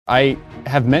I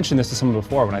have mentioned this to someone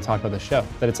before when I talked about the show,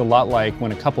 that it's a lot like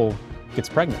when a couple gets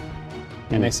pregnant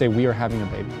and they say, we are having a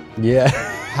baby. Yeah.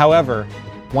 However,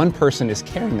 one person is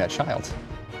carrying that child.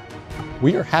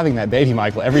 We are having that baby,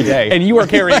 Michael, every day. And you are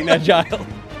carrying that child.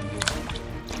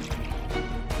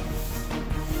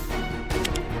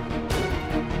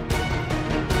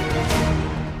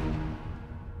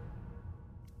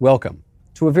 Welcome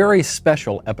to a very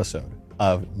special episode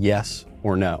of Yes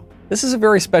or No. This is a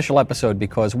very special episode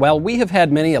because while we have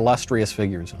had many illustrious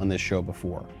figures on this show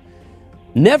before,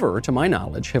 never, to my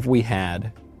knowledge, have we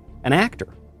had an actor,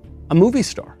 a movie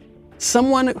star,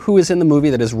 someone who is in the movie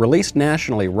that is released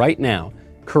nationally right now,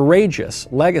 Courageous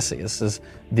Legacy. This is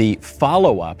the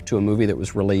follow-up to a movie that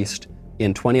was released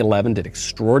in 2011, did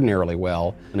extraordinarily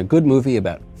well, and a good movie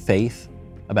about faith,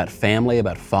 about family,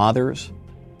 about fathers,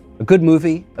 a good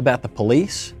movie about the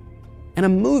police, and a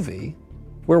movie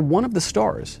where one of the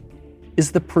stars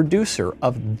is the producer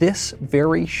of this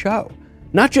very show.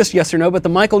 Not just Yes or No, but the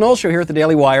Michael Knowles Show here at the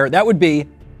Daily Wire. That would be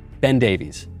Ben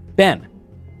Davies. Ben,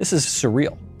 this is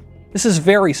surreal. This is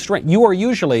very strange. You are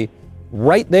usually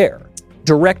right there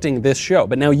directing this show,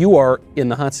 but now you are in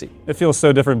the hot seat. It feels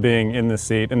so different being in this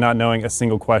seat and not knowing a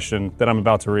single question that I'm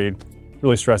about to read.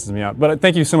 Really stresses me out. But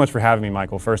thank you so much for having me,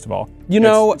 Michael, first of all. You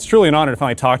know, it's truly an honor to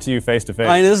finally talk to you face to face.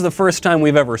 I mean, this is the first time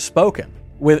we've ever spoken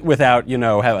without,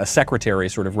 have a secretary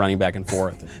sort of running back and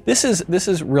forth. This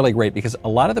is really great because a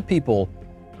lot of the people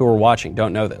who are watching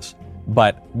don't know this,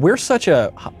 but we're such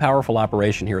a powerful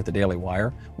operation here at the Daily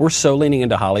Wire. We're so leaning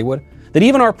into Hollywood that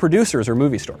even our producers are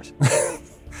movie stars.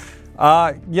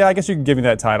 Yeah, I guess you could give me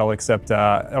that title, except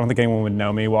I don't think anyone would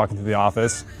know me walking through the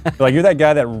office. Like, you're that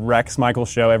guy that wrecks Michael's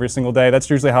show every single day. That's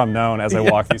usually how I'm known as I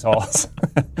walk these halls.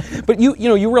 But you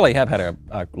really have had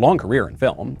a long career in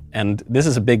film, and this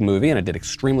is a big movie, and it did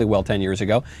extremely well 10 years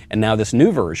ago. And now this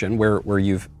new version, where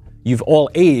you've all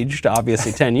aged,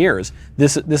 obviously 10 years.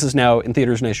 This is now in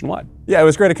theaters nationwide. Yeah, it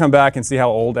was great to come back and see how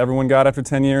old everyone got after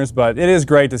 10 years, but it is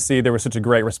great to see there was such a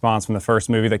great response from the first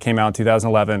movie that came out in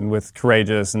 2011 with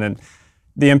Courageous, and then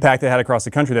the impact it had across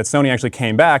the country that Sony actually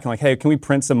came back and like, hey, can we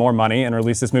print some more money and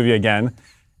release this movie again?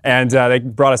 And they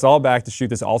brought us all back to shoot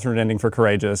this alternate ending for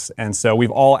Courageous, and so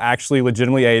we've all actually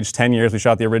legitimately aged 10 years. We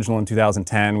shot the original in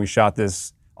 2010. We shot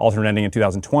this alternate ending in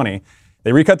 2020.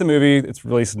 They recut the movie. It's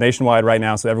released nationwide right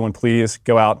now, so everyone please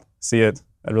go out, see it.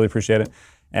 I'd really appreciate it.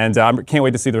 And I can't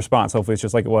wait to see the response. Hopefully it's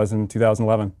just like it was in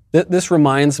 2011. This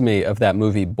reminds me of that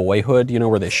movie Boyhood,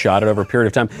 where they shot it over a period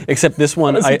of time. Except this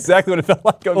one... That's exactly what it felt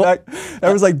like going back.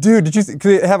 I was like, dude, did you see...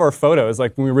 Because they have our photos.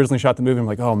 Like, when we originally shot the movie, I'm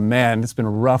like, oh, man, it's been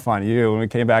rough on you. And we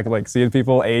came back and, like, seeing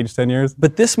people age 10 years.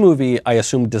 But this movie, I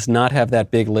assume, does not have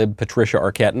that big lib Patricia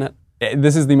Arquette in it?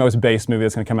 This is the most base movie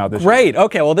that's going to come out this year. Great.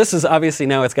 Okay, well, this is obviously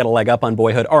now it's got a leg up on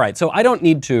Boyhood. All right, so I don't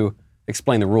need to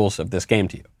explain the rules of this game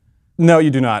to you. No,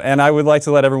 you do not. And I would like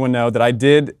to let everyone know that I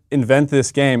did invent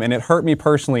this game, and it hurt me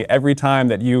personally every time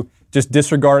that you just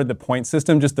disregarded the point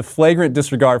system, just the flagrant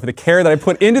disregard for the care that I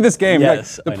put into this game.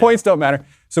 Yes, like, the points don't matter.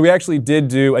 So we actually did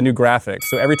do a new graphic.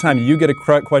 So every time you get a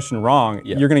question wrong,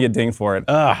 you're going to get dinged for it.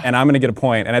 And I'm going to get a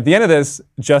point. And at the end of this,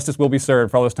 justice will be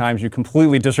served for all those times you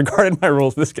completely disregarded my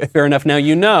rules for this game. Fair enough. Now,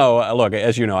 look,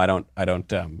 as you know, I don't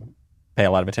pay a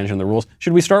lot of attention to the rules.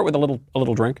 Should we start with a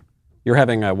little drink? You're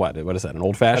having a what? What is that, an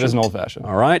old-fashioned? That is an old-fashioned.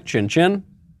 All right, chin chin.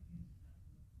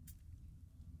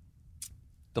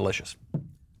 Delicious.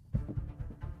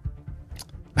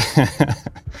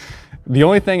 The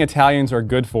only thing Italians are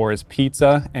good for is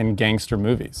pizza and gangster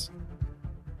movies.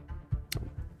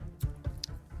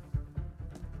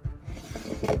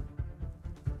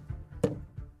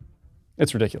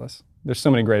 It's ridiculous. There's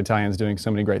so many great Italians doing so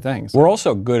many great things. We're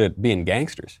also good at being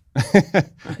gangsters.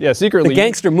 Yeah, secretly. The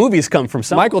gangster movies come from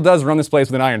somewhere. Michael does run this place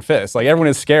with an iron fist. Like, everyone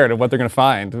is scared of what they're going to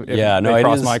find if they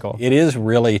cross Michael. It is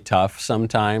really tough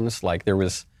sometimes. Like, there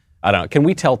was, I don't know, can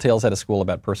we tell tales out of school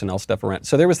about personnel stuff around?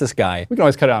 So there was this guy. We can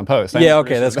always cut it out in post. Yeah,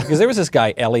 okay, because there was this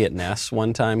guy, Elliot Ness,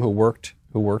 one time who worked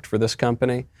for this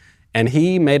company, and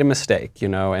he made a mistake,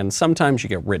 and sometimes you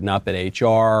get written up at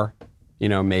HR.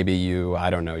 Maybe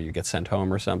you get sent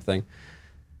home or something.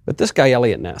 But this guy,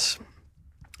 Elliot Ness,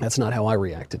 that's not how I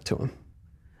reacted to him.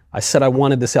 I said I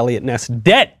wanted this Elliot Ness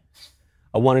dead.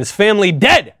 I wanted his family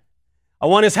dead. I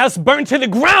want his house burned to the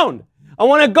ground. I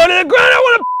want to go to the ground. I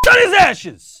want to on his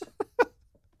ashes.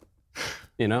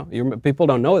 People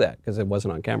don't know that because it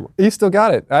wasn't on camera. You still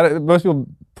got it. Most people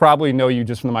probably know you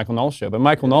just from the Michael Knowles Show, but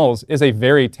Michael Knowles is a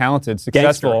very talented,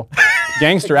 successful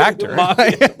gangster actor.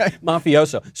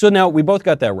 Mafioso. So now we both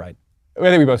got that right. I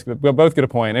think we'll both get a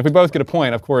point. If we both get a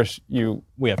point, of course, you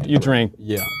drink.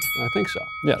 Yeah, I think so.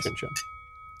 Yes.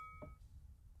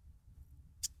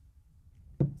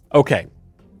 Okay.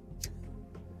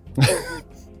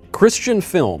 Christian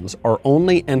films are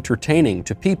only entertaining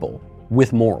to people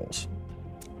with morals.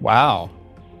 Wow.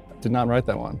 Did not write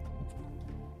that one.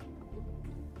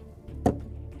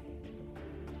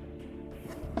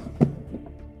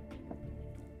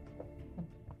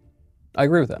 I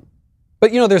agree with that.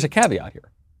 But there's a caveat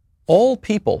here. All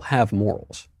people have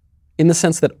morals, in the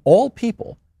sense that all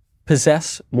people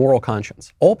possess moral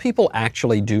conscience. All people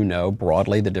actually do know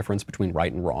broadly the difference between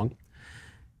right and wrong.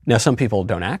 Now, some people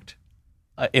don't act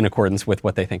in accordance with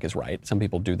what they think is right. Some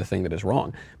people do the thing that is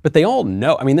wrong. But they all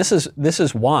know. I mean, this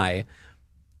is why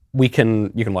you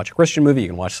can watch a Christian movie, you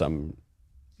can watch some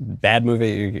bad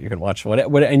movie, you can watch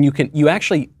whatever, and you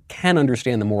actually can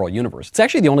understand the moral universe. It's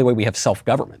actually the only way we have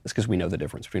self-government, is because we know the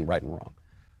difference between right and wrong.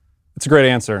 It's a great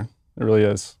answer. It really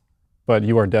is. But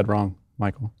you are dead wrong,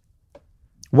 Michael.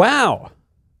 Wow.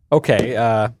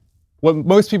 Okay. What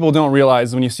most people don't realize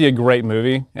is when you see a great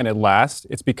movie and it lasts,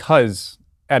 it's because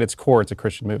at its core it's a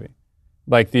Christian movie.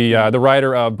 Like the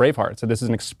writer of Braveheart said, this is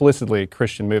an explicitly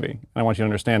Christian movie. And I want you to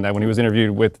understand that when he was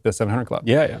interviewed with the 700 Club.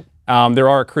 Yeah. There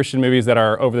are Christian movies that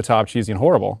are over the top, cheesy, and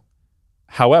horrible.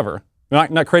 However,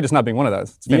 not Courageous not being one of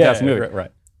those. It's a fantastic movie.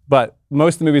 Right. But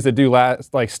most of the movies that do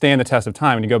last, like, stand the test of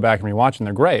time, and you go back and rewatch them,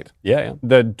 they're great. Yeah.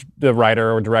 The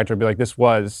writer or director would be like, this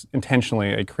was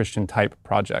intentionally a Christian type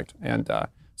project, and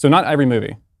so not every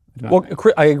movie. Well,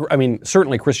 I mean,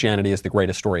 certainly Christianity is the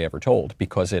greatest story ever told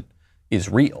because it is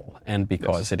real, and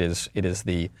because it is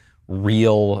the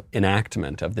real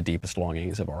enactment of the deepest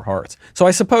longings of our hearts. So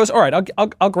I suppose, all right,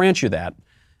 I'll grant you that.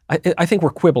 I think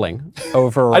we're quibbling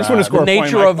over I just want to score the a point,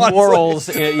 nature Mike, of honestly. morals.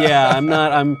 I'm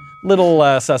a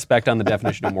little suspect on the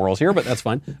definition of morals here, but that's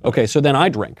fine. Okay, so then I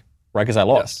drink, right? Because I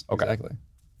lost. Yes, okay. exactly.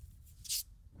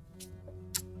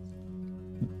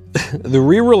 The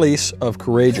re-release of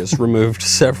Courageous removed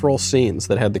several scenes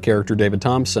that had the character David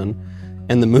Thompson,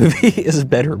 and the movie is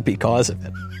better because of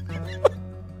it.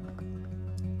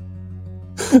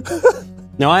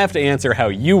 Now I have to answer how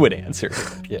you would answer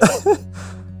it. Yeah.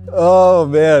 Oh,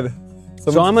 man.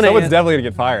 Someone's I'm definitely going to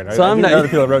get fired. So I I'm think not- the other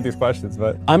people that wrote these questions,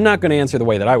 but... I'm not going to answer the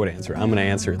way that I would answer it. I'm going to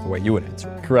answer it the way you would answer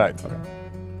it. Correct. Okay.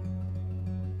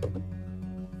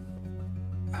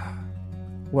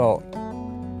 Well,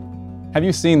 have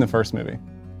you seen the first movie?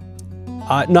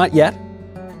 Not yet,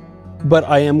 but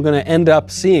I am going to end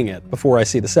up seeing it before I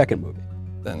see the second movie.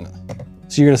 Then,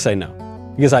 So you're going to say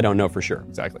no, because I don't know for sure.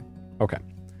 exactly. Okay.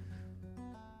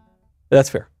 That's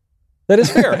fair. That is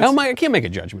fair. I can't make a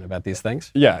judgment about these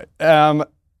things. Yeah.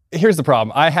 Here's the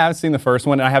problem. I have seen the first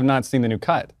one, and I have not seen the new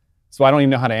cut. So I don't even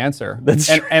know how to answer. That's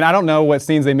true. And I don't know what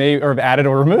scenes they may or have added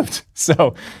or removed.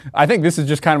 So I think this is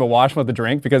just kind of a wash with the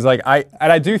drink, because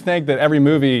I do think that every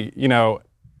movie,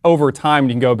 over time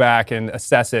you can go back and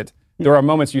assess it. There are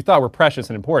moments you thought were precious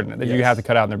and important that you have to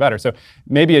cut out and they're better. So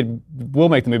maybe it will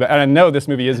make the movie better. And I know this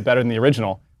movie is better than the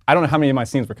original. I don't know how many of my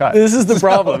scenes were cut. This is the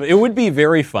problem. It would be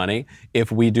very funny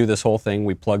if we do this whole thing,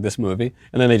 we plug this movie,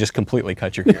 and then they just completely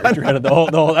cut your character out of the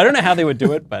whole. I don't know how they would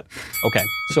do it, but okay.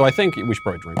 So I think we should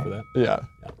probably drink for that. Yeah.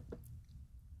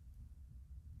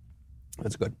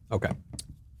 That's good. Okay.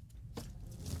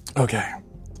 Okay.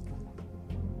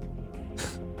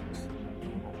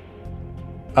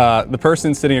 The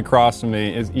person sitting across from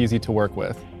me is easy to work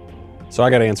with. So I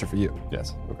got to answer for you.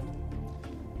 Yes. Okay.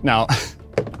 Now,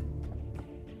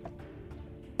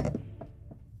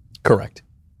 Correct.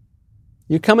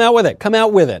 You come out with it. Come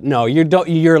out with it. No, you don't.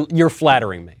 You're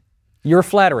flattering me. You're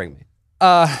flattering me.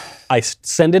 I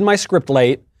send in my script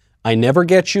late. I never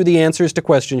get you the answers to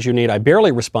questions you need. I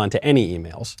barely respond to any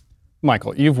emails.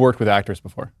 Michael, you've worked with actors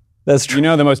before. That's true. You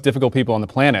know the most difficult people on the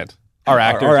planet are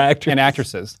actors, Are actors. and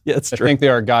actresses. Yeah, that's I true. think they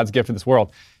are God's gift to this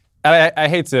world. And I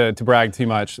hate to brag too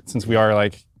much since we are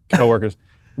like coworkers,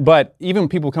 but even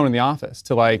people come to the office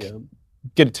to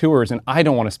get tours, and I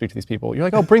don't want to speak to these people. You're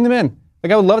like, oh, bring them in.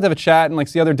 Like, I would love to have a chat and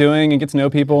see how they're doing and get to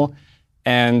know people.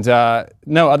 And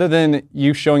no, other than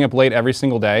you showing up late every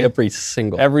single day. Every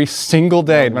single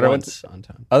day, no matter what. once on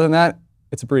time. Other than that,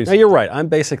 it's a breeze. No, you're right. I'm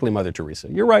basically Mother Teresa.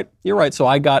 You're right. So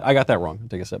I got that wrong. I'll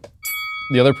take a sip.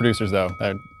 The other producers, though,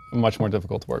 are much more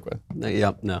difficult to work with.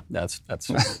 Yeah, no, that's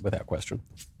without question.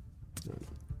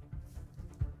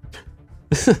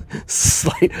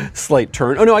 Slight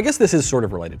turn. Oh no, I guess this is sort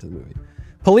of related to the movie.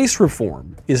 Police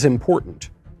reform is important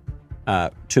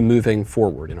to moving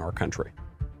forward in our country.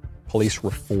 Police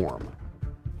reform.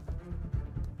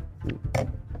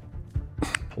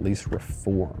 Police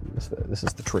reform. This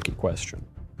is the tricky question.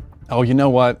 Oh, you know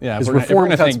what? Yeah, Is if we're reform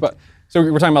gonna cuts, think, but So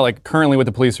we're talking about like currently what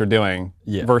the police are doing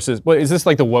versus, is this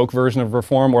like the woke version of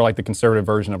reform or like the conservative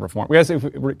version of reform?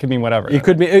 It could mean whatever. It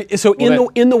could be. So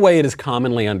in the way it is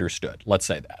commonly understood, let's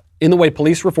say that. In the way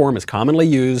police reform is commonly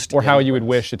used. Or how you would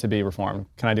wish it to be reformed.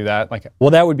 Can I do that? Well,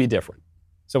 that would be different.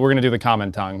 So we're going to do the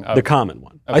common tongue. The common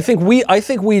one. Okay. I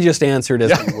think we just answered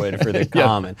as we would for the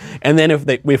common. And then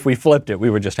if we flipped it, we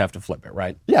would just have to flip it,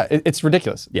 right? Yeah, it's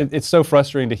ridiculous. Yeah. It's so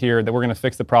frustrating to hear that we're going to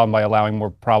fix the problem by allowing more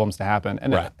problems to happen.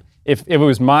 And if it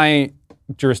was my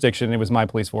jurisdiction, it was my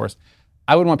police force,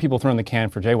 I would want people throwing the can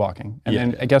for jaywalking.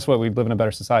 And guess what? We'd live in a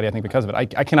better society, I think, because of it.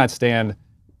 I cannot stand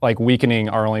like weakening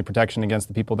our only protection against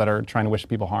the people that are trying to wish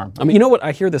people harm. I mean, you know what?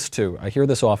 I hear this too. I hear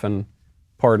this often.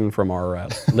 Pardon from our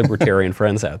libertarian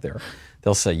friends out there.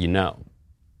 They'll say,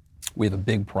 we have a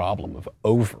big problem of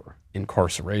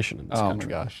over-incarceration in this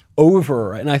country. Oh, my gosh.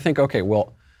 Over, and I think, okay,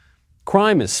 well,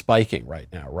 crime is spiking right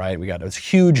now, right? We got this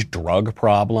huge drug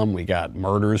problem. We got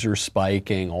murders are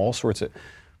spiking, all sorts of... It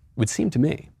would seem to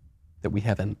me that we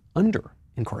have an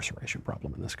under-incarceration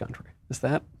problem in this country. Is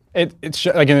that... It's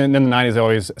like in the 90s, they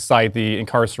always cite the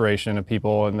incarceration of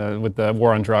people and with the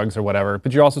war on drugs or whatever,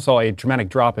 but you also saw a dramatic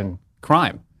drop in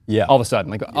crime. Yeah. All of a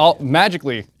sudden,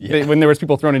 magically, when there was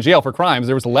people thrown in jail for crimes,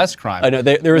 there was less crime. I know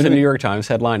there was a New York Times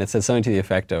headline that said something to the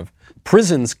effect of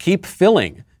 "Prisons keep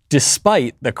filling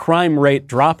despite the crime rate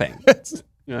dropping."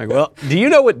 You're like, well, do you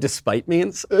know what "despite"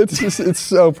 means? It's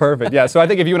so perfect. Yeah. So I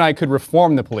think if you and I could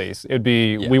reform the police, it'd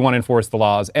be we want to enforce the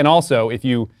laws, and also if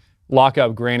you lock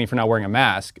up Granny for not wearing a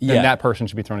mask, then that person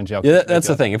should be thrown in jail. Yeah, that's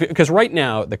the thing. Because right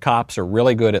now, the cops are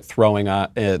really good at throwing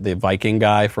the Viking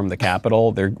guy from the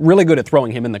Capitol. They're really good at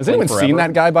throwing him in the Has anyone seen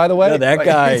that guy, by the way? No, that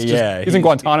guy, he's in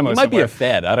Guantanamo He might be a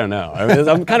Fed. I don't know. I mean,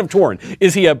 I'm kind of torn.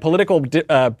 Is he a political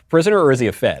prisoner or is he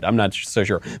a Fed? I'm not so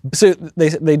sure. So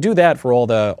they do that for all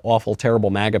the awful,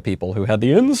 terrible MAGA people who had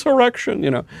the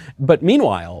insurrection, But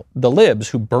meanwhile, the libs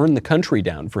who burned the country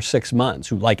down for 6 months,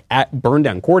 who burned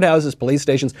down courthouses, police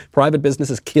stations, private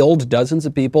businesses, killed dozens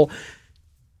of people,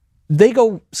 they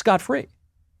go scot-free.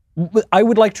 I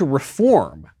would like to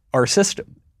reform our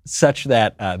system such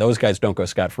that those guys don't go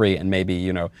scot-free and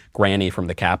maybe, Granny from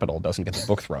the Capitol doesn't get the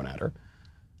book thrown at her.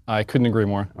 I couldn't agree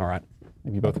more. All right.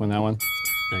 Maybe you both win that one.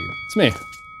 It's me.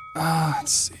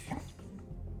 Let's see.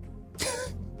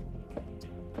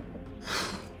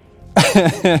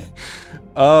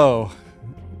 Oh,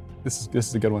 this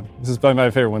is a good one. This is probably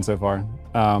my favorite one so far.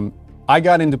 I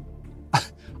got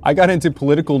into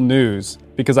political news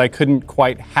because I couldn't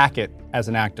quite hack it as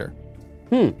an actor.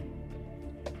 I mean,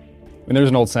 there's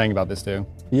an old saying about this too.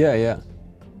 Yeah.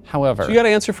 However, so you got to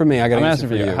answer for me. I got to answer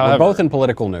for you. We're both in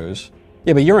political news.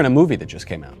 Yeah, but you're in a movie that just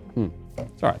came out.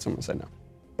 It's all right. So I'm going to say no.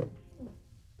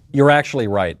 You're actually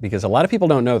right because a lot of people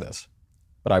don't know this,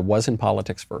 but I was in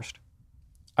politics first.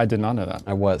 I did not know that.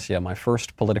 I was, my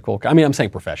first political... I mean, I'm saying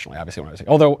professionally, obviously, when I was...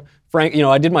 Although, Frank,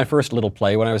 I did my first little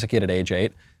play when I was a kid at age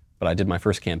 8, but I did my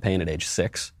first campaign at age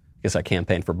 6 because I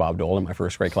campaigned for Bob Dole in my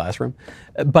first grade classroom.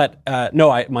 But,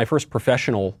 my first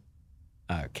professional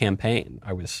campaign,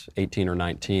 I was 18 or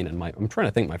 19, and I'm trying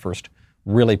to think my first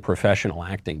really professional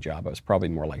acting job, I was probably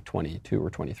more like 22 or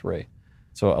 23.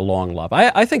 So a long love.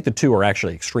 I think the two are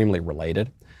actually extremely related.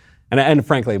 And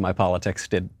frankly, my politics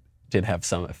did have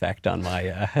some effect on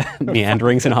my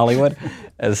meanderings in Hollywood,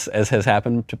 as has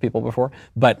happened to people before.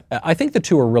 But I think the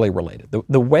two are really related.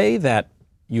 The way that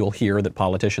you'll hear that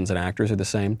politicians and actors are the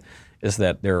same is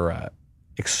that they're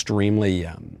extremely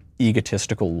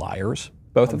egotistical liars,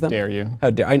 both of them. How dare you? How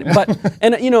dare but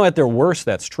at their worst,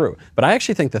 that's true. But I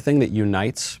actually think the thing that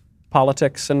unites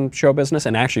politics and show business,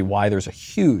 and actually why there's a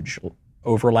huge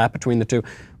overlap between the two,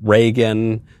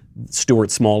 Reagan,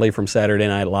 Stuart Smalley from Saturday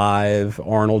Night Live,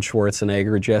 Arnold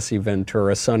Schwarzenegger, Jesse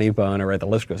Ventura, Sonny Bono, right? The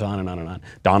list goes on and on and on.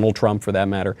 Donald Trump, for that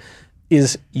matter,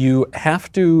 is you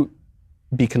have to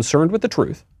be concerned with the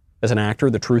truth. As an actor,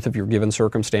 the truth of your given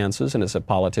circumstances, and as a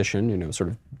politician, sort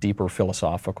of deeper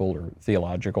philosophical or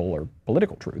theological or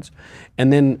political truths.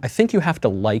 And then I think you have to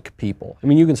like people. I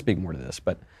mean, you can speak more to this,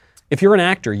 but if you're an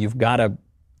actor, you've got to,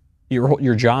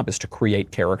 your job is to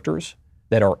create characters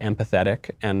that are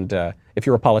empathetic, and if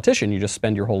you're a politician, you just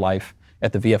spend your whole life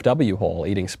at the VFW hall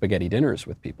eating spaghetti dinners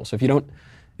with people. So if you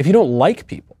don't like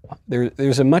people,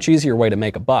 there's a much easier way to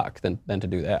make a buck than to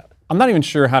do that. I'm not even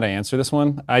sure how to answer this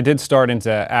one. I did start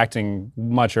into acting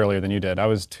much earlier than you did. I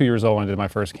was 2 years old when I did my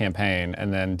first campaign,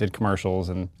 and then did commercials.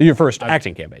 And your first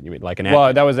acting campaign? You mean like an acting?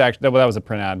 Well, that was a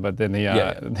print ad, but then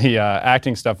the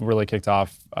acting stuff really kicked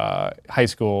off high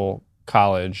school,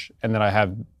 college, and then I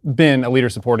have been a leader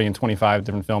supporting in 25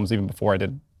 different films even before I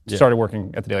started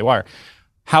working at the Daily Wire.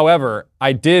 However,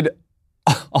 I did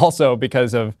also,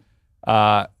 because of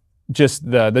just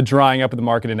the drying up of the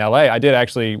market in LA, I did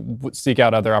actually seek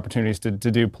out other opportunities to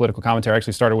do political commentary. I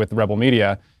actually started with Rebel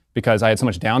Media because I had so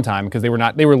much downtime because they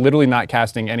were literally not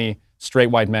casting any straight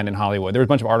white men in Hollywood. There was a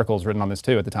bunch of articles written on this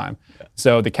too at the time. Yeah.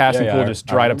 So the casting pool just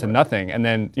dried up to nothing. And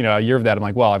then, a year of that, I'm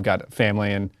like, well, I've got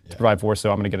family and to provide for,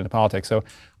 so I'm going to get into politics. So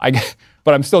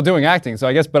but I'm still doing acting. So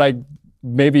I guess,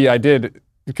 maybe I did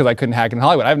because I couldn't hack in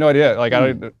Hollywood. I have no idea.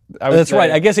 That's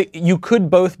right. I guess you could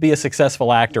both be a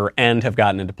successful actor and have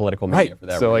gotten into political media for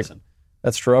that reason.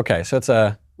 That's true. Okay, so it's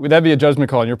would that be a judgment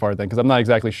call on your part then? Because I'm not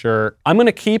exactly sure. I'm going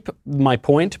to keep my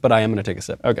point, but I am going to take a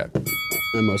sip. Okay.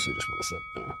 I mostly just want to sip.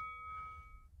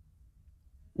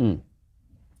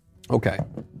 Okay.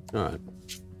 All right.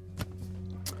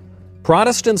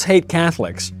 Protestants hate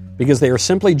Catholics because they are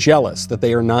simply jealous that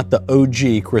they are not the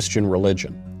OG Christian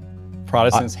religion.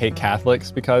 Protestants hate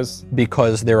Catholics because?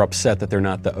 Because they're upset that they're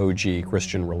not the OG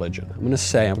Christian religion. I'm going to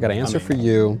say, I've got an answer for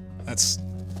you.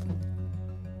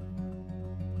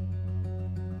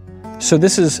 So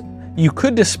you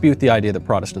could dispute the idea that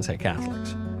Protestants hate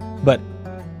Catholics, but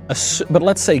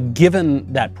let's say,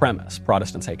 given that premise,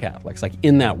 Protestants hate Catholics, like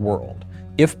in that world,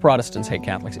 if Protestants hate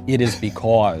Catholics, it is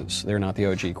because they're not the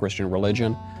OG Christian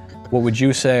religion. What would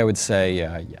you say? I would say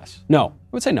yes. No,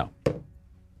 I would say no.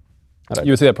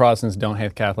 You would say that Protestants don't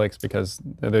hate Catholics because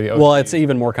they're the OG? Well, it's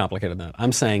even more complicated than that.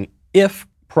 I'm saying if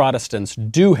Protestants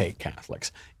do hate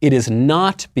Catholics, it is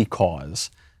not because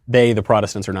the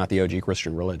Protestants, are not the OG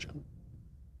Christian religion.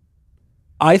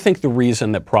 I think the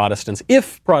reason that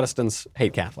if Protestants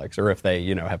hate Catholics, or if they,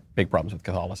 have big problems with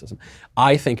Catholicism,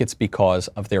 I think it's because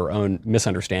of their own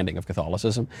misunderstanding of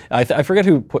Catholicism. I forget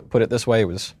who put it this way. It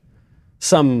was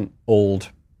some old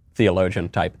theologian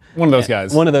type. One of those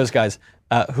guys. One of those guys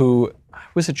who,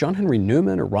 was it John Henry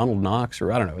Newman or Ronald Knox,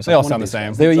 or I don't know. They all sound the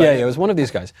same. It was one of these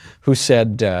guys who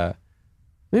said, maybe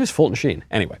it was Fulton Sheen,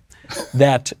 anyway,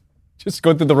 that... Just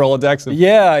go through the Rolodex.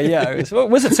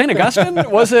 Was it St. Augustine?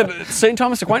 Was it St.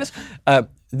 Thomas Aquinas?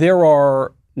 There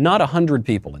are not 100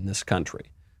 people in this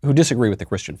country who disagree with the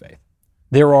Christian faith.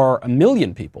 There are 1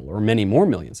 million people, or many more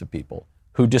millions of people,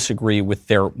 who disagree with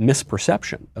their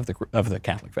misperception of the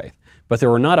Catholic faith. But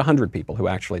there are not 100 people who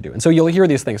actually do. And so you'll hear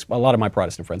these things. A lot of my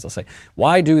Protestant friends will say,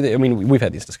 why do they, we've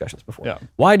had these discussions before. Yeah.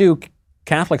 Why do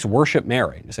Catholics worship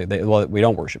Mary? You say, we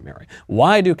don't worship Mary.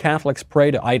 Why do Catholics pray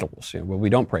to idols? Well, we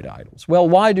don't pray to idols. Well,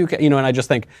 why do, and I just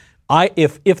think,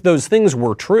 if those things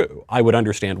were true, I would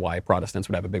understand why Protestants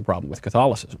would have a big problem with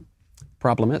Catholicism.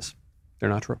 Problem is, they're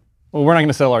not true. Well, we're not going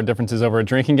to settle our differences over a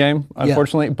drinking game,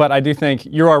 unfortunately, but I do think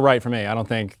you are right for me. I don't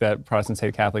think that Protestants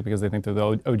hate Catholic because they think they're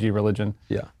the OG religion.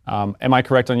 Yeah. Am I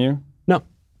correct on you?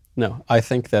 No, I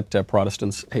think that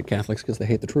Protestants hate Catholics because they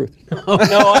hate the truth.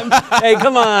 Hey,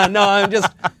 come on. No,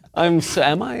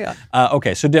 am I?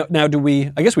 Okay, so now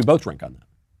I guess we both drink on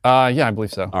that. Yeah, I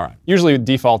believe so. All right. Usually the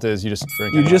default is you just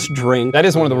drink. You just drink. That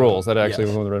is one of the rules. That actually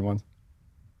was one of the red ones.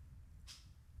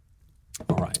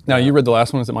 All right. Now, you read the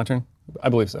last one. Is it my turn? I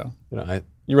believe so.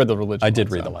 You read the religion. I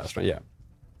did read the last one, yeah.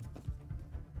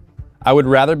 I would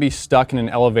rather be stuck in an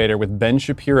elevator with Ben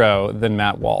Shapiro than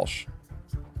Matt Walsh.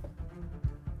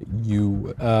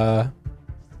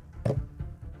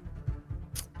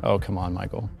 Oh, come on,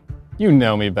 Michael. You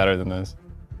know me better than this.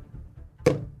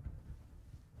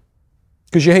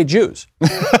 Because you hate Jews.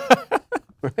 Right?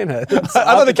 I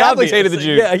thought the Catholics hated the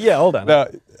Jews. Yeah, hold on. No,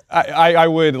 I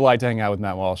would like to hang out with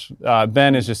Matt Walsh.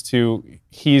 Ben is just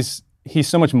he's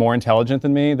so much more intelligent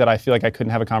than me that I feel like I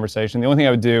couldn't have a conversation. The only thing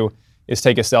I would do is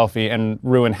take a selfie and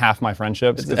ruin half my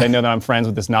friendships because they know that I'm friends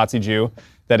with this Nazi Jew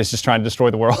that is just trying to destroy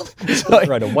the world.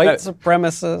 Right, a white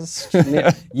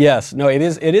supremacist. Yes, no, it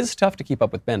is tough to keep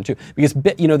up with Ben too because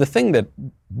the thing that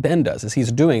Ben does is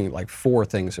he's doing like 4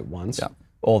 things at once. Yeah.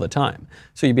 All the time.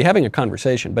 So you'd be having a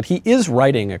conversation, but he is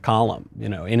writing a column,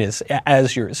 you're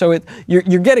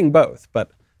getting both. But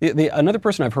another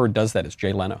person I've heard does that is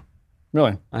Jay Leno.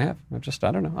 Really? I have. I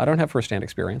don't know. I don't have firsthand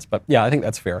experience, but yeah, I think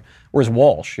that's fair. Whereas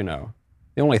Walsh, the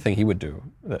only thing he would do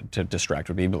to distract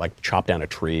would be like chop down a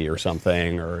tree or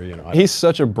something, or He's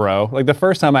such a bro. Like the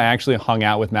first time I actually hung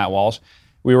out with Matt Walsh,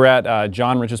 we were at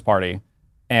John Rich's party.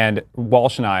 And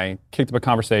Walsh and I kicked up a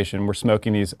conversation. We're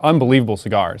smoking these unbelievable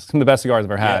cigars, some of the best cigars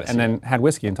I've ever had, and then had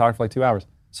whiskey and talked for like 2 hours.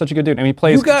 Such a good dude. And he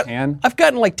plays Catan. I've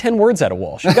gotten like 10 words out of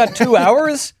Walsh. You got 2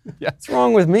 hours? Yeah. What's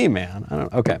wrong with me, man? I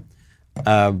don't. Okay.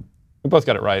 We both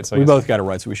got it right. So we both got it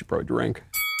right, so we should probably drink.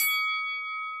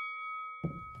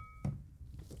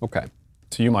 Okay.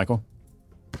 To you, Michael.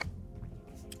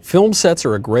 Film sets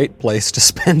are a great place to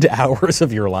spend hours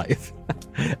of your life.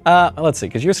 Let's see,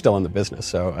 because you're still in the business,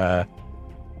 so...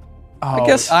 I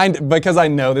guess because I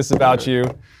know this about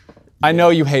you. I know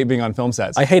you hate being on film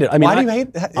sets. I hate it. Why do you hate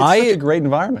it? It's such a great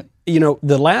environment.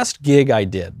 The last gig I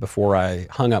did before I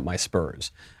hung up my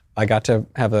spurs, I got to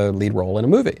have a lead role in a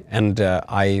movie. And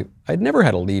I'd never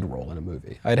had a lead role in a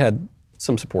movie. I'd had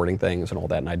some supporting things and all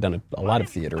that, and I'd done a lot of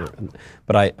theater.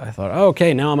 But I thought,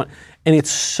 okay, now and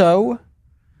it's so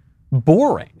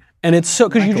boring. And it's so,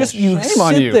 because you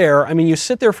sit there, you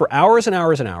sit there for hours and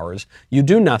hours and hours, you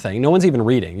do nothing, no one's even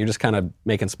reading, you're just kind of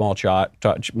making small talk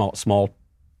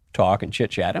and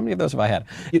chit-chat. How many of those have I had?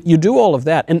 You do all of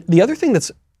that. And the other thing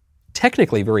that's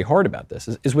technically very hard about this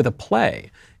is with a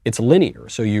play, it's linear.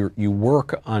 So you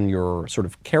work on your sort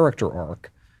of character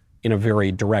arc in a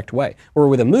very direct way. Or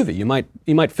with a movie, you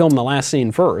might film the last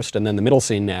scene first, and then the middle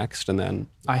scene next, and then...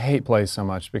 I hate plays so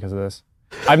much because of this.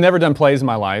 I've never done plays in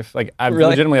my life. Like, I've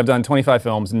done 25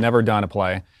 films, never done a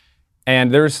play. And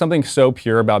there's something so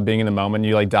pure about being in the moment.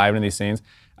 You dive into these scenes.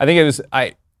 I think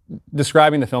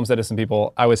describing the film set to some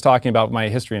people, I was talking about my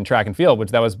history in track and field,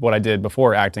 which that was what I did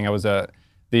before acting. I was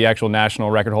the actual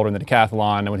national record holder in the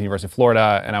decathlon. I went to the University of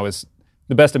Florida, and I was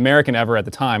the best American ever at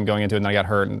the time going into it, and I got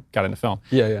hurt and got into film.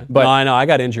 Yeah. But no, I know. I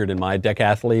got injured in my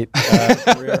decathlete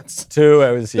career too.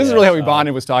 This is really how we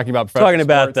bonded, was talking about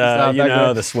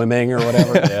the swimming or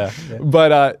whatever. Yeah.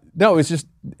 But no, it was just,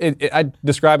 I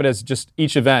describe it as just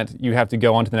each event, you have to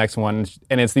go on to the next one,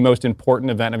 and it's the most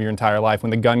important event of your entire life.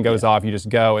 When the gun goes off, you just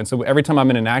go. And so every time I'm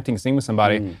in an acting scene with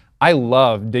somebody, I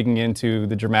love digging into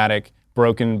the dramatic,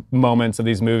 broken moments of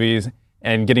these movies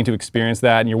and getting to experience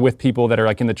that. And you're with people that are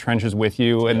in the trenches with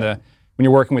you. And when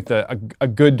you're working with a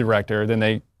good director, then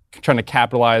they trying to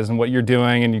capitalize on what you're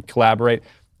doing and you collaborate.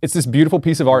 It's this beautiful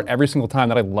piece of art every single time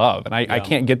that I love. And I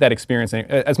can't get that experience.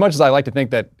 As much as I like to think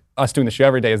that us doing the show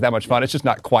every day is that much fun, it's just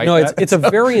not quite that. It's a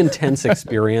very intense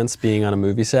experience being on a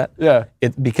movie set. Yeah.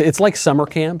 Because it's like summer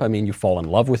camp. You fall in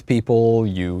love with people,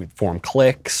 you form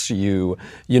cliques, you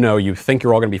think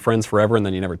you're all going to be friends forever, and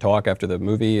then you never talk after the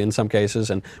movie in some cases.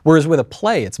 And whereas with a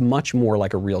play, it's much more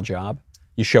like a real job.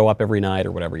 You show up every night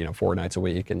or whatever, 4 nights a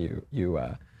week, and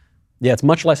it's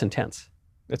much less intense.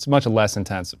 It's much less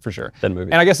intense, for sure. Than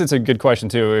movies. And I guess it's a good question,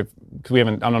 too, because I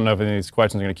don't know if any of these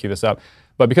questions are going to cue this up,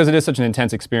 but because it is such an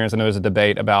intense experience, I know there's a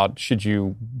debate about should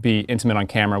you be intimate on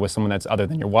camera with someone that's other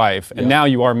than your wife, and now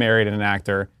you are married and an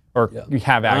actor, or you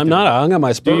have acted. I'm not. I hung on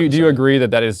my spurs. Do you agree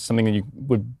that is something that you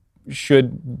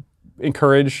should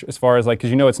encourage, as far as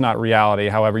because it's not reality,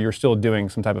 however, you're still doing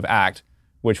some type of act,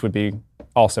 which would be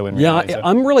also in reality? Yeah,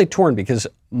 I'm really torn because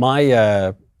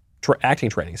my... acting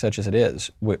training, such as it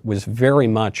is, was very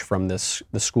much from the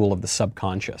school of the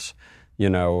subconscious.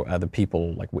 The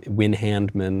people like Wynn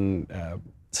Handman,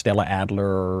 Stella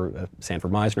Adler,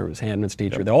 Sanford Meisner was Handman's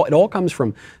teacher. Yep. It all comes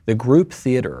from the group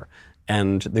theater,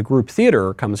 and the group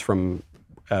theater comes from,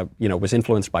 was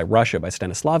influenced by Russia, by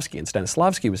Stanislavski, and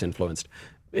Stanislavski was influenced.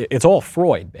 It's all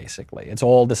Freud, basically. It's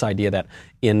all this idea that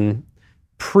in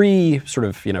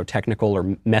technical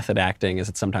or method acting, as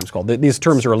it's sometimes called. These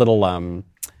terms are a little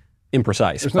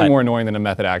imprecise. There's nothing more annoying than a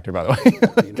method actor, by the way.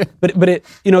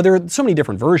 but there are so many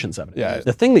different versions of it. Yeah.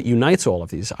 The thing that unites all of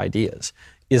these ideas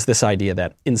is this idea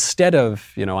that instead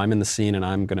of, I'm in the scene and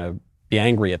I'm going to be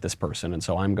angry at this person, and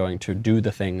so I'm going to do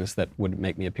the things that would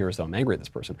make me appear as though I'm angry at this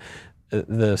person.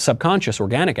 The subconscious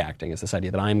organic acting is this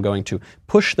idea that I'm going to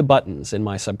push the buttons in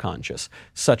my subconscious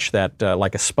such that,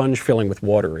 like a sponge filling with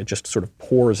water, it just sort of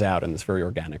pours out in this very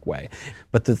organic way.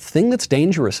 But the thing that's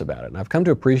dangerous about it, and I've come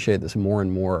to appreciate this more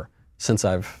and more since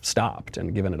I've stopped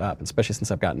and given it up, and especially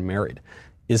since I've gotten married,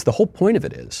 is the whole point of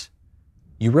it is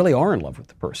you really are in love with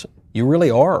the person. You really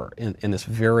are in this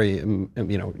very,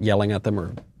 yelling at them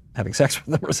or having sex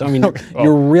with them or something.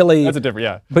 You're really... That's a different,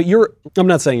 yeah. But I'm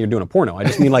not saying you're doing a porno. I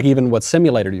just mean even what's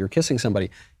simulated, you're kissing somebody.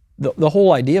 The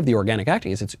whole idea of the organic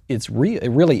acting is it's real. It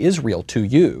really is real to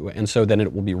you, and so then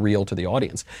it will be real to the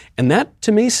audience. And that,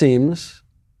 to me, seems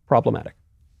problematic.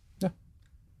 Yeah.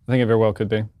 I think it very well could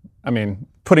be.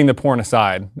 Putting the porn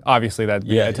aside, obviously it's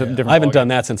a different I haven't done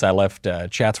that since I left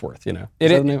Chatsworth,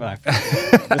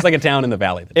 It's like a town in the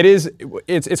valley.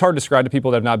 It's hard to describe to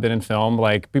people that have not been in film.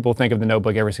 Like, people think of The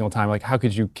Notebook every single time. Like, how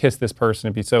could you kiss this person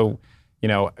and be so,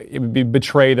 it would be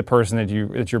betray the person that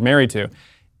you're married to.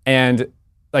 And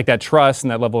like that trust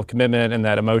and that level of commitment and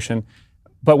that emotion.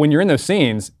 But when you're in those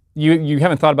scenes, you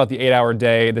haven't thought about the 8-hour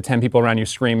day, the 10 people around you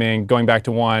screaming, going back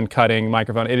to one, cutting,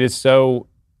 microphone. It is so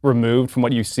removed from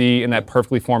what you see in that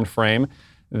perfectly formed frame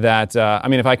that,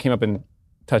 if I came up and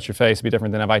touched your face, it'd be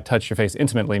different than if I touched your face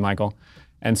intimately, Michael.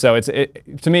 And so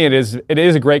to me, it is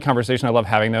a great conversation. I love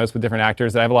having those with different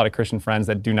actors. I have a lot of Christian friends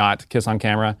that do not kiss on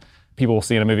camera. people will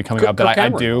see in a movie coming up that Kirk I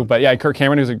Cameron. do. But yeah, Kirk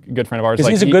Cameron, who's a good friend of ours. Because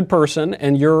he's a good person,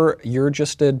 and you're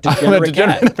just a degenerate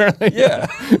cat. Apparently. Yeah.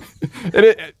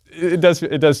 It does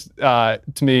to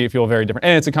me feel very different,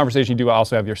 and it's a conversation you do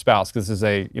also have with your spouse because this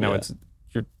is it's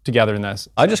you're together in this.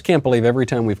 I just can't believe every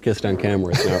time we've kissed on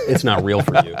camera, it's not real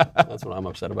for you. That's what I'm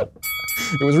upset about.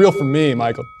 It was real for me,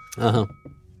 Michael.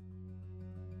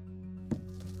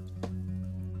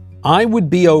 I would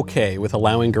be okay with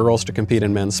allowing girls to compete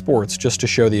in men's sports just to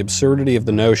show the absurdity of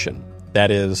the notion. That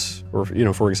is, or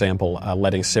for example,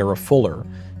 letting Sarah Fuller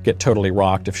get totally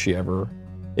rocked if she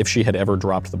had ever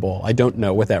dropped the ball. I don't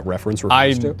know what that reference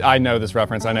refers to. I know this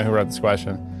reference. I know who wrote this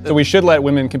question. So we should let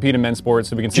women compete in men's sports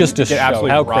so we can just to get show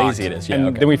absolutely how rocked. crazy it is. Yeah, and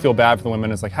okay. then we feel bad for the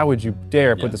women. It's like, how would you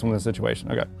dare put this woman in this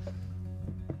situation? Okay.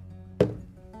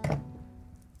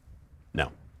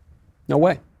 No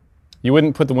way. You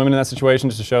wouldn't put the women in that situation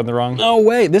just to show them the wrong? No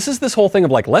way. This is this whole thing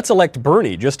of like, let's elect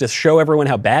Bernie just to show everyone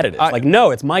how bad it is. Like,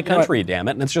 no, it's my country, damn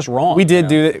it, and it's just wrong. We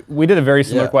did a very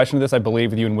similar question to this, I believe,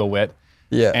 with you and Will Witt.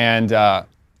 Yeah. And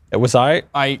was I?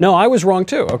 No, I was wrong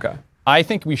too. Okay. I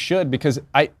think we should because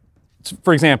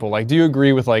for example, like, do you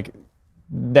agree with like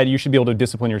that you should be able to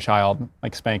discipline your child,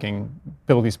 like spanking,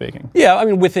 biblically speaking? Yeah, I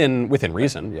mean within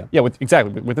reason. Yeah. Yeah,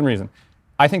 exactly within reason.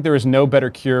 I think there is no better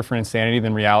cure for insanity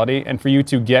than reality, and for you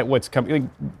to get what's coming, like,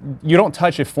 you don't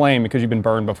touch a flame because you've been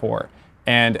burned before.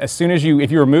 And as soon as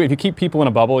if you keep people in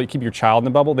a bubble, you keep your child in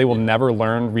a bubble, they will never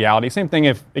learn reality. Same thing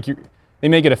if they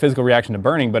may get a physical reaction to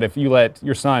burning, but if you let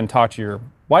your son talk to your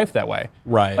wife that way,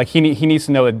 right? Like he needs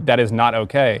to know that is not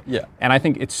okay. Yeah. And I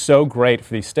think it's so great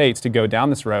for these states to go down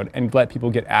this road and let people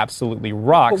get absolutely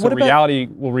rocked, so reality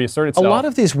will reassert itself. A lot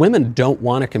of these women don't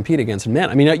want to compete against men.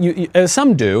 I mean,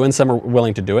 some do, and some are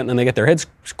willing to do it, and then they get their heads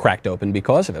cracked open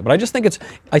because of it. But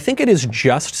I think it is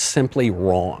just simply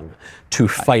wrong to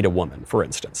fight a woman, for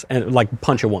instance, and like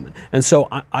punch a woman. And so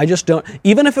I just don't.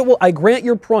 Even if it will, I grant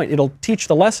your point, it'll teach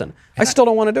the lesson. I still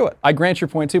don't want to do it. I grant your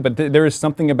point too, but there is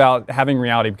something about having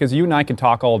reality, because you and I can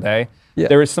talk all day. Yeah.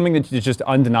 There is something that is just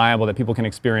undeniable that people can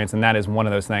experience, and that is one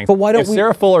of those things. But why don't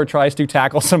Sarah Fuller tries to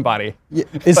tackle somebody,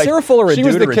 is like, Sarah Fuller a dude or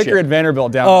a chick? She was the kicker at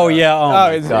Vanderbilt down Oh there. yeah, oh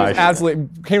my it was gosh. absolutely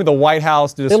came to the White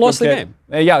House to just. They lost the game.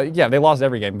 Yeah, they lost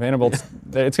every game. Vanderbilt. It's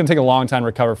going to take a long time to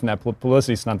recover from that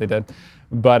publicity stunt they did.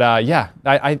 But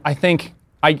I think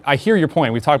I hear your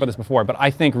point. We've talked about this before, but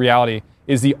I think reality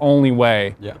is the only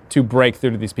way to break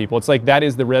through to these people. It's like that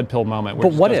is the red pill moment. Where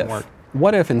but it doesn't work.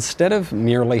 What if instead of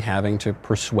merely having to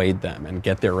persuade them and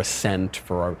get their assent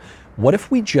what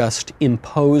if we just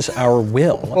impose our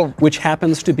will, which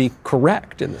happens to be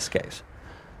correct in this case?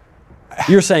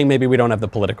 You're saying maybe we don't have the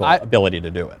political ability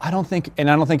to do it. I don't think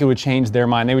it would change their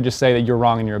mind. They would just say that you're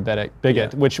wrong and you're a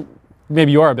bigot, which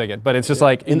maybe you are a bigot, but it's just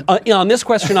like... on this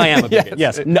question, I am a bigot,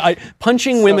 yes. No,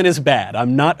 punching women is bad.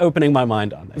 I'm not opening my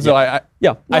mind on that. So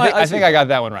I think I got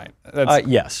that one right.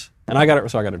 Yes, and I got it,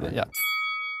 so I got it right. Yeah.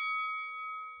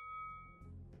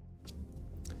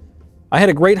 I had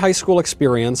a great high school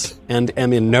experience and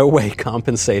am in no way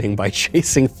compensating by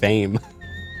chasing fame.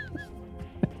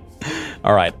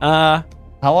 All right. How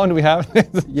long do we have?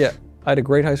 Yeah, I had a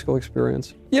great high school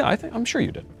experience. Yeah, I'm sure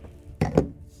you did.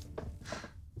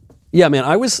 Yeah, man,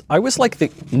 I was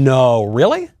like no,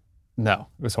 really? No,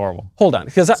 it was horrible. Hold on,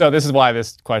 so this is why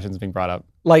this question is being brought up.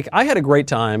 Like, I had a great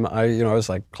time. I was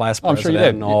like class president. I'm sure you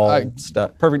did. And all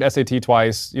stuff. Perfect SAT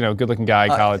twice. Good-looking guy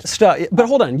in college. But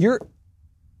hold on, you're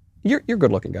a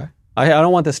good-looking guy. I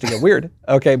don't want this to get weird,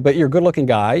 okay? But you're a good-looking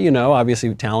guy.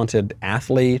 Obviously talented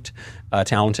athlete,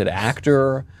 talented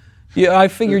actor. Yeah, I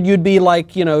figured you'd be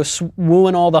like,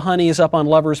 wooing all the honeys up on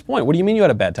Lover's Point. What do you mean you had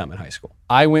a bad time in high school?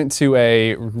 I went to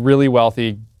a really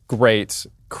wealthy, great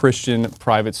Christian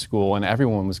private school, and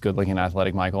everyone was good-looking and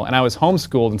athletic, Michael. And I was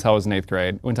homeschooled until I was in 8th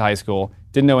grade. Went to high school,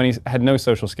 had no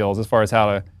social skills as far as how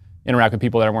to interact with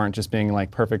people that weren't just being like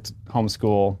perfect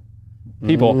homeschool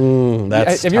people.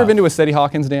 That's have you ever been to a Sadie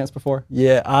Hawkins dance before?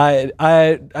 Yeah,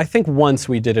 I think once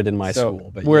we did it in my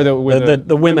school. But where the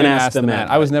women asked the men.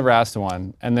 I was never asked to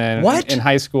one. And then in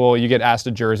high school, you get asked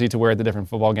a jersey to wear at the different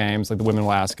football games. Like the women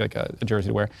will ask like a jersey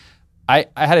to wear. I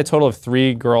had a total of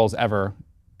 3 girls ever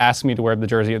ask me to wear the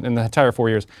jersey in the entire 4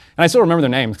 years. And I still remember their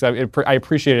names because I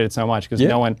appreciated it so much because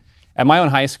no one... At my own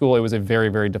high school, it was a very,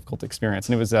 very difficult experience.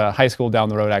 And it was a high school down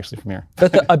the road, actually, from here.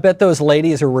 I bet those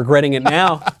ladies are regretting it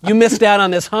now. You missed out on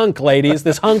this hunk, ladies,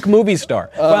 this hunk movie star.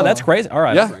 Wow, that's crazy. All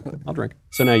right, yeah. I'll drink.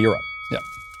 So now you're up.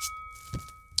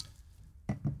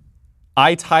 Yeah.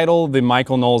 I title the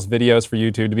Michael Knowles videos for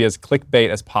YouTube to be as clickbait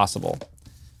as possible.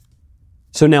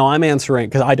 So now I'm answering,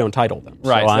 because I don't title them.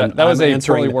 Right, so that was a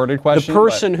poorly worded question. The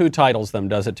person who titles them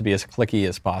does it to be as clicky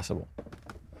as possible.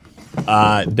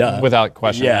 Duh. Without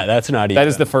question. Yeah, that's not even. That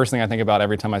is the first thing I think about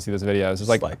every time I see those videos. It's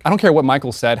like I don't care what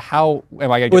Michael said. How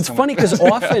am I going to get? Well, it's funny because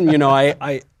often,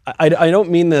 I don't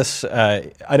mean this.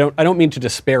 I don't mean to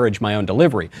disparage my own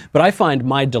delivery, but I find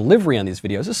my delivery on these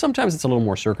videos is sometimes it's a little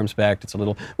more circumspect. It's a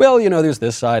little there's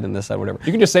this side and this side, whatever.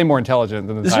 You can just say more intelligent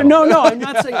than the title. No, I'm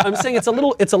not saying. I'm saying it's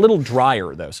a little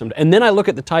drier though. And then I look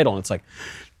at the title and it's like,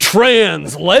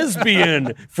 trans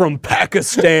lesbian from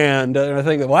Pakistan, and I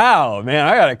think, wow, man,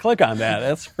 I gotta click on that.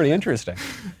 That's pretty interesting.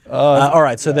 All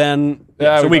right, so then,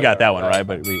 so we got that one right,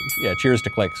 but cheers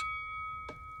to clicks.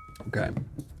 Okay.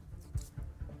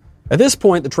 At this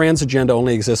point, the trans agenda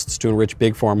only exists to enrich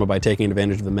Big Pharma by taking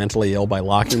advantage of the mentally ill by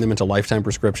locking them into lifetime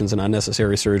prescriptions and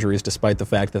unnecessary surgeries, despite the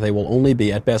fact that they will only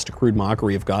be, at best, a crude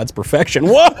mockery of God's perfection.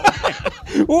 Whoa!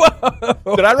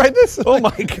 Whoa! Did I write this? Oh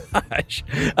my gosh.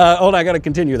 Hold on, I gotta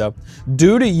continue though.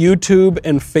 Due to YouTube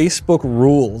and Facebook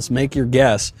rules, make your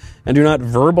guess, and do not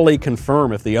verbally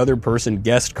confirm if the other person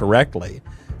guessed correctly.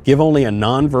 Give only a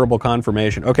nonverbal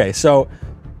confirmation. Okay, so...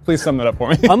 Please sum that up for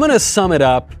me. I'm gonna sum it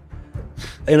up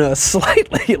in a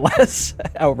slightly less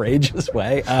outrageous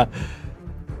way.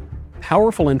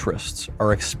 Powerful interests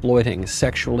are exploiting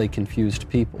sexually confused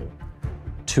people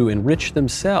to enrich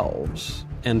themselves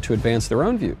and to advance their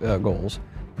own goals,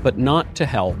 but not to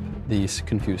help these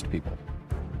confused people.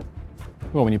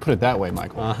 Well, when you put it that way,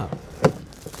 Michael.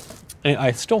 And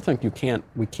I still think we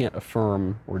can't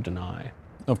affirm or deny.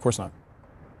 No, of course not.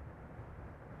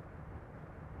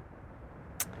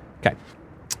 Okay.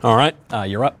 All right,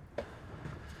 you're up.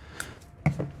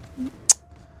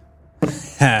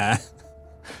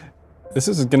 This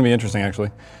is going to be interesting, actually.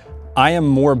 I am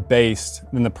more based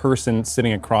than the person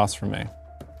sitting across from me.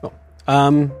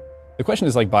 The question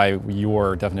is like by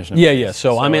your definition of Yeah. based.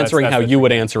 So I'm answering how you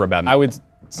would answer about me. I would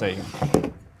say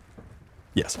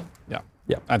yes. Yeah.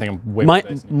 I think I'm way more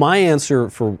based. My answer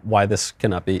for why this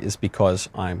cannot be is because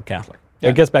I'm Catholic. Yeah.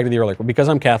 It gets back to the earlier, because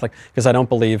I'm Catholic, because I don't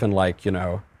believe in like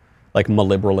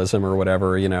malliberalism or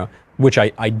whatever, which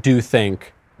I do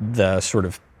think the sort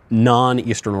of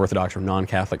non-Eastern Orthodox or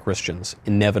non-Catholic Christians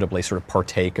inevitably sort of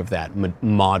partake of that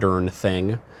modern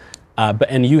thing.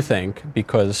 And you think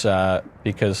because I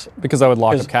would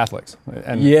lock up Catholics.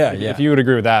 And if you would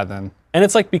agree with that, then. And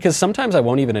it's like, because sometimes I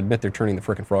won't even admit they're turning the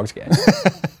frickin' frogs gay.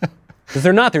 Because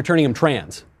they're not, they're turning them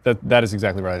trans. That is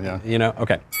exactly right, yeah.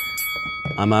 Okay.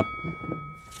 I'm up.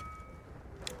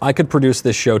 I could produce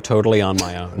this show totally on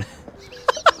my own.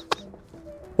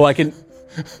 Well,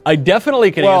 I definitely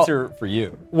can answer for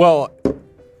you. Well,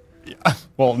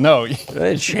 no.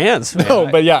 A chance, man.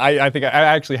 No, but yeah, I think I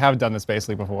actually have done this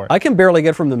basically before. I can barely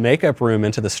get from the makeup room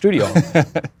into the studio.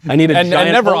 I need a giant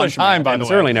and never on Polish time, man, by and the way.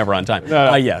 certainly never on time.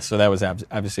 No. Yes, so that was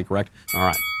obviously correct. All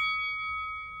right.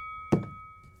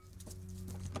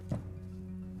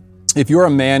 If you're a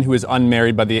man who is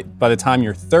unmarried by the time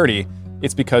you're 30,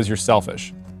 it's because you're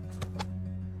selfish.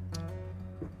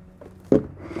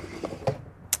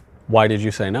 Why did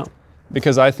you say no?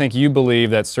 Because I think you believe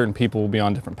that certain people will be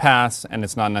on different paths, and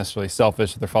it's not necessarily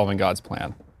selfish if they're following God's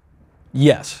plan.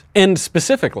 Yes, and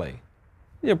specifically,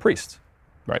 priests.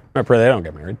 Right. They don't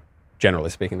get married. Generally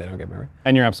speaking, they don't get married.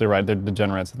 And you're absolutely right. They're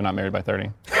degenerates if they're not married by 30.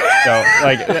 So,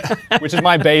 which is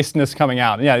my baseness coming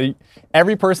out. Yeah,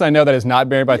 every person I know that is not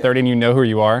married by 30 and you know who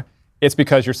you are, it's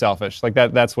because you're selfish. Like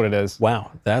that's what it is.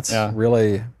 Wow, that's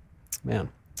really, man.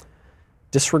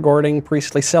 Disregarding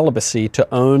priestly celibacy to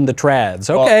own the trads.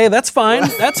 Okay, that's fine.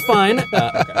 That's fine.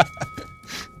 Okay.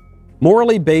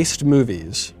 Morally based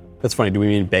movies. That's funny. Do we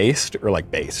mean based or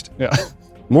like based? Yeah.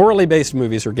 Morally based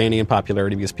movies are gaining in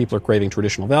popularity because people are craving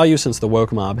traditional values since the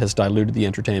woke mob has diluted the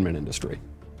entertainment industry.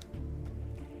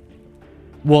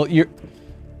 Well,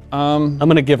 I'm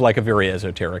going to give like a very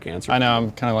esoteric answer. I know.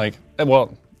 I'm kind of like,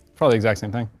 probably the exact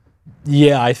same thing.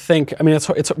 Yeah, I think. I mean,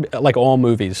 it's like all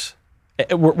movies.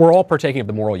 We're all partaking of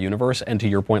the moral universe, and to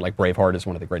your point, like Braveheart is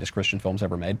one of the greatest Christian films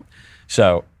ever made.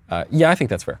 So, I think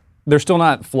that's fair. They're still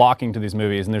not flocking to these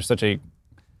movies, and there's such a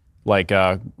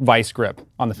vice grip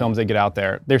on the films they get out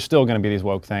there. There's still going to be these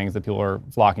woke things that people are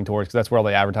flocking towards because that's where all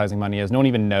the advertising money is. No one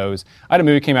even knows. I had a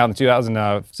movie came out in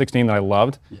 2016 that I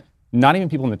loved. Yeah. Not even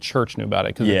people in the church knew about it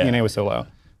because the DNA was so low.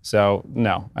 So,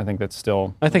 no, I think that's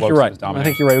still. I think you're right. I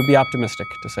think you're right. It would be optimistic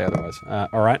to say otherwise.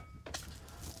 All right.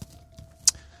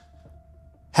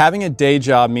 Having a day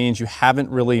job means you haven't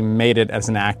really made it as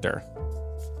an actor.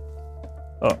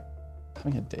 Oh,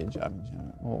 having a day job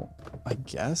means well, I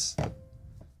guess.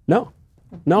 No,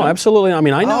 absolutely. I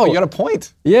mean, I know. Oh, you got a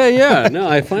point. Yeah. No,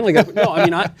 I finally got. No, I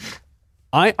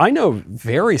mean, I know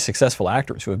very successful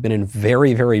actors who have been in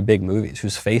very, very big movies,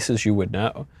 whose faces you would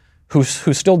know, who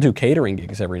still do catering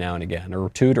gigs every now and again, or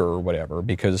tutor or whatever,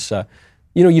 because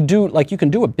you can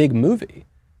do a big movie,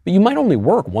 but you might only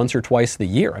work once or twice a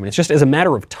year. I mean, it's just as a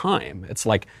matter of time. It's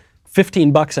like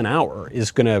 $15 an hour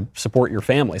is going to support your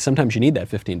family. Sometimes you need that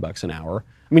 $15 an hour.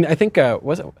 I mean, I think,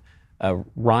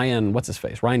 Ryan, what's his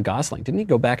face? Ryan Gosling. Didn't he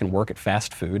go back and work at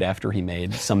fast food after he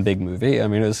made some big movie? I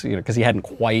mean, it was, because he hadn't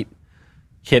quite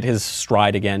hit his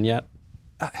stride again yet.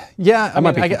 Yeah,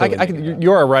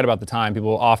 you are right about the time.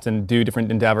 People often do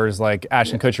different endeavors, like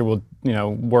Ashton Kutcher will,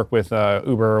 work with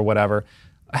Uber or whatever.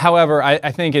 However,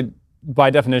 I think it,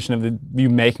 by definition of you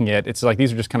making it, it's like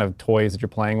these are just kind of toys that you're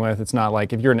playing with. It's not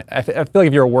like I feel like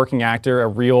if you're a working actor, a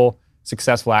real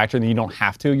successful actor, then you don't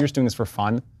have to. You're just doing this for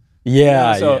fun.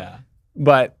 Yeah, yeah.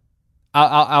 But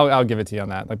I'll give it to you on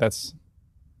that. Like that's.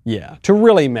 Yeah, to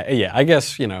really I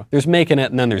guess, there's making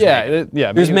it and then there's making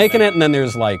it. There's making it and then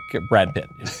there's like Brad Pitt.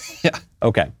 Yeah.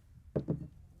 Okay.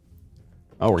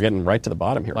 Oh, we're getting right to the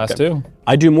bottom here. Last two.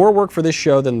 I do more work for this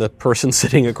show than the person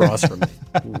sitting across from me.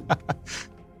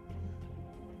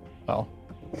 Well,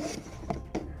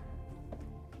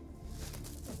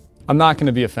 I'm not going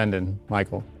to be offended,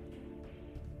 Michael.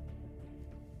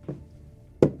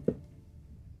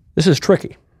 This is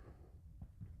tricky.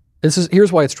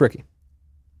 Here's why it's tricky.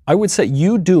 I would say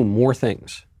you do more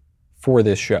things for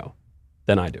this show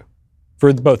than I do.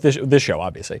 For both this show,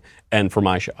 obviously, and for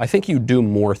my show. I think you do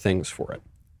more things for it.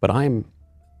 But I'm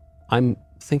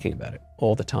thinking about it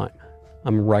all the time.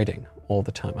 I'm writing all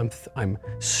the time. I'm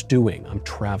stewing. I'm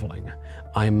traveling.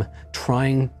 I'm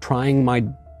trying my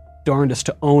darndest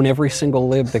to own every single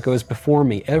lib that goes before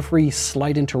me. Every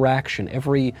slight interaction,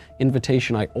 every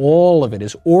invitation, all of it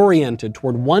is oriented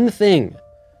toward one thing.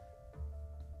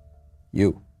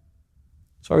 You.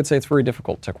 So I would say it's very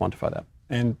difficult to quantify that.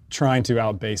 And trying to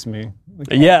outbase me.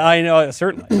 Yeah, I know,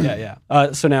 certainly. Yeah.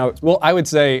 So now... Well, I would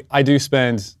say I do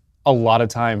spend a lot of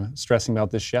time stressing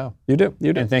about this show. You do.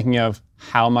 And thinking of,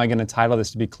 how am I going to title this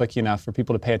to be clicky enough for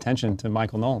people to pay attention to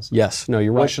Michael Knowles? Yes, no,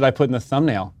 you're right. What should I put in the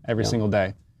thumbnail every single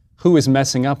day? Who is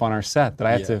messing up on our set that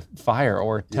I have to fire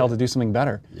or tell to do something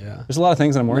better? Yeah. There's a lot of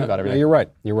things that I'm worried about every day. You're right.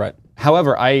 You're right.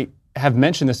 However, I have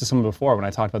mentioned this to someone before when I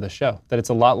talked about this show, that it's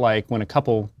a lot like when a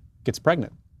couple gets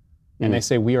pregnant and they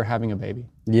say, we are having a baby.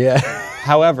 Yeah.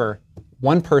 However,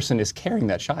 one person is carrying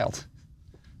that child.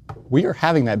 We are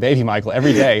having that baby, Michael,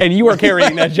 every day. And you are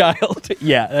carrying that child.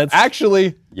 Yeah. That's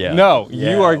actually, no.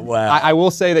 Yeah, you are. wow. I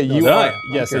will say that you are.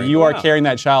 Yes, carrying, you are carrying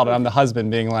that child, and I'm the husband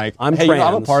being like, I'm hey, trans.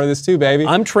 I'm a part of this too, baby.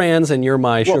 I'm trans and you're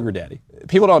my sugar daddy.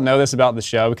 People don't know this about the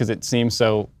show because it seems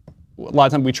so, a lot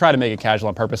of times we try to make it casual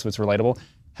on purpose so it's relatable.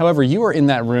 However, you are in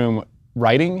that room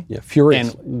writing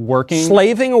furiously. And working.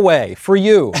 Slaving away for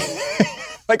you.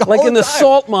 like in the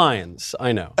salt mines,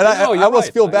 I know. And I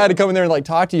almost feel bad to come in there and like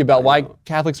talk to you about why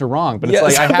Catholics are wrong, but it's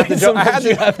like I have to do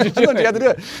it. You have to do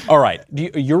it. All right,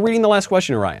 you're reading the last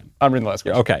question, or Ryan? I'm reading the last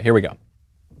question. Okay, here we go.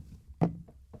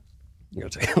 You're gonna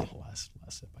take the last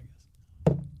sip, I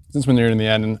guess. Since we're nearing the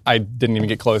end, and I didn't even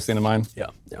get close to the end of mine. Yeah.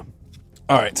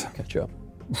 All right. Catch you up.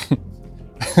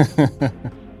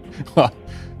 Well,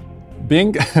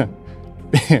 being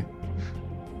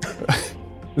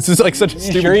this is like such a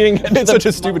stupid. It's such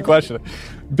a stupid question.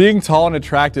 Being tall and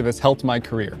attractive has helped my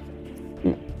career.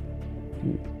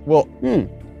 Well,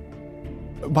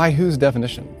 by whose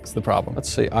definition is the problem? Let's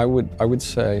see. I would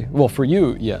say, well, for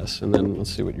you, yes, and then let's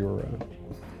see what your.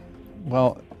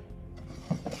 Well.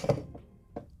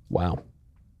 Wow.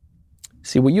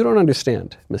 See, what you don't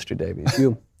understand, Mr. Davies,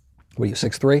 what are you,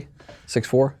 6'3",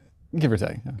 6'4"? Give or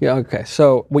take. Yeah. Okay.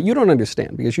 So what you don't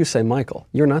understand, because you say, Michael,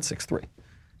 you're not 6'3".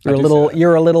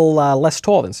 You're a little less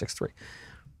tall than 6'3".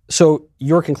 So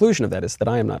your conclusion of that is that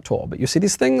I am not tall. But you see,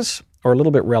 these things are a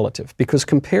little bit relative, because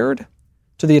compared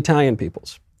to the Italian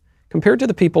peoples, compared to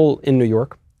the people in New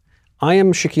York, I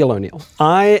am Shaquille O'Neal.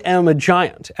 I am a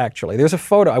giant, actually. There's a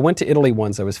photo. I went to Italy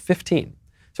once. I was 15,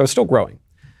 so I was still growing.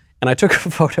 And I took a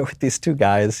photo with these two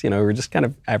guys, who were just kind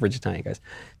of average Italian guys.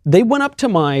 They went up to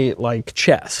my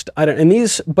chest.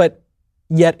 But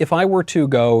yet if I were to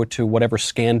go to whatever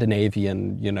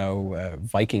Scandinavian,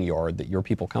 Viking yard that your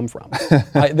people come from,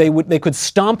 they could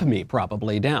stomp me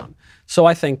probably down. So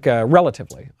I think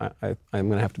relatively, I'm going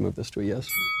to have to move this to a yes.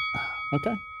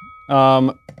 Okay.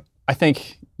 I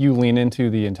think you lean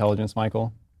into the intelligence,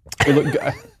 Michael.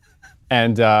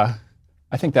 And I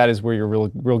think that is where your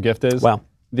real gift is. Wow.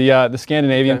 The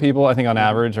Scandinavian people, I think on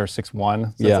average, are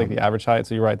 6'1". So that's like the average height.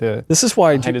 So you're right. This is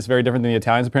why height is very different than the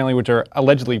Italians, apparently, which are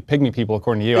allegedly pygmy people,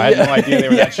 according to you. I had no idea they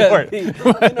were that short.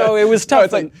 It was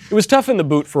tough. It was tough in the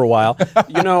boot for a while.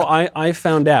 I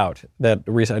found out that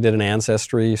recently I did an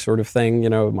ancestry sort of thing,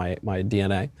 my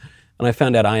DNA, and I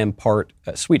found out I am part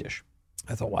Swedish.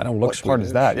 I thought, well, I don't look Swedish. What part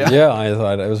is that? Yeah, I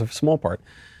thought it was a small part.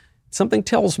 something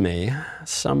tells me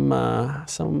some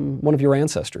one of your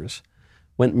ancestors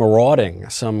went marauding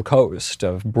some coast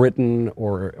of Britain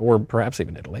or perhaps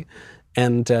even Italy,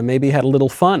 and maybe had a little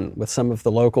fun with some of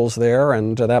the locals there,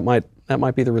 and that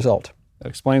might be the result. That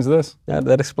explains this?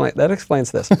 That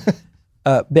explains this.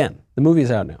 Ben, the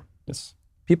movie's out now. Yes.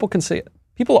 People can see it.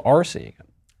 People are seeing it.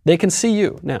 They can see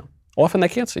you now. Often they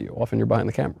can't see you. Often you're behind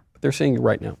the camera. But they're seeing you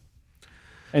right now.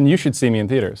 And you should see me in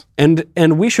theaters. And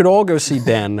we should all go see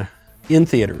Ben in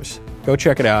theaters. Go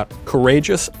check it out.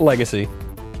 Courageous Legacy.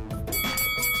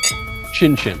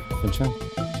 Chin Chin. Chin Chin.